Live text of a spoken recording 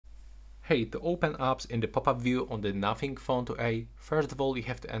Hey, to open apps in the pop-up view on the Nothing phone to A, first of all you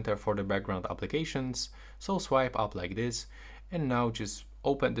have to enter for the background applications, so swipe up like this, and now just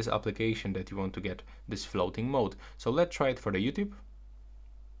open this application that you want to get this floating mode. So let's try it for the YouTube.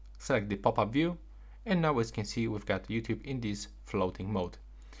 Select the pop-up view, and now as you can see we've got YouTube in this floating mode.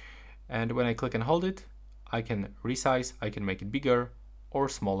 And when I click and hold it, I can resize, I can make it bigger or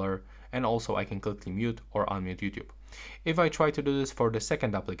smaller, and also I can quickly mute or unmute YouTube. If I try to do this for the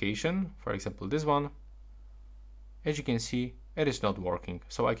second application, for example this one, as you can see it is not working,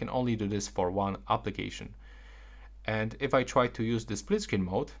 so I can only do this for one application. And if I try to use the split screen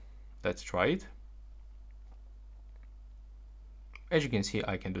mode, let's try it. As you can see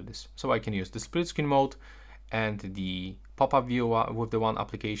I can do this, so I can use the split screen mode and the pop-up view with the one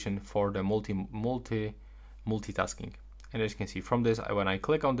application for the multitasking. And as you can see from this, when I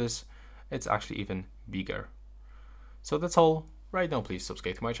click on this, it's actually even bigger. So that's all. Right now please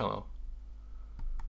subscribe to my channel.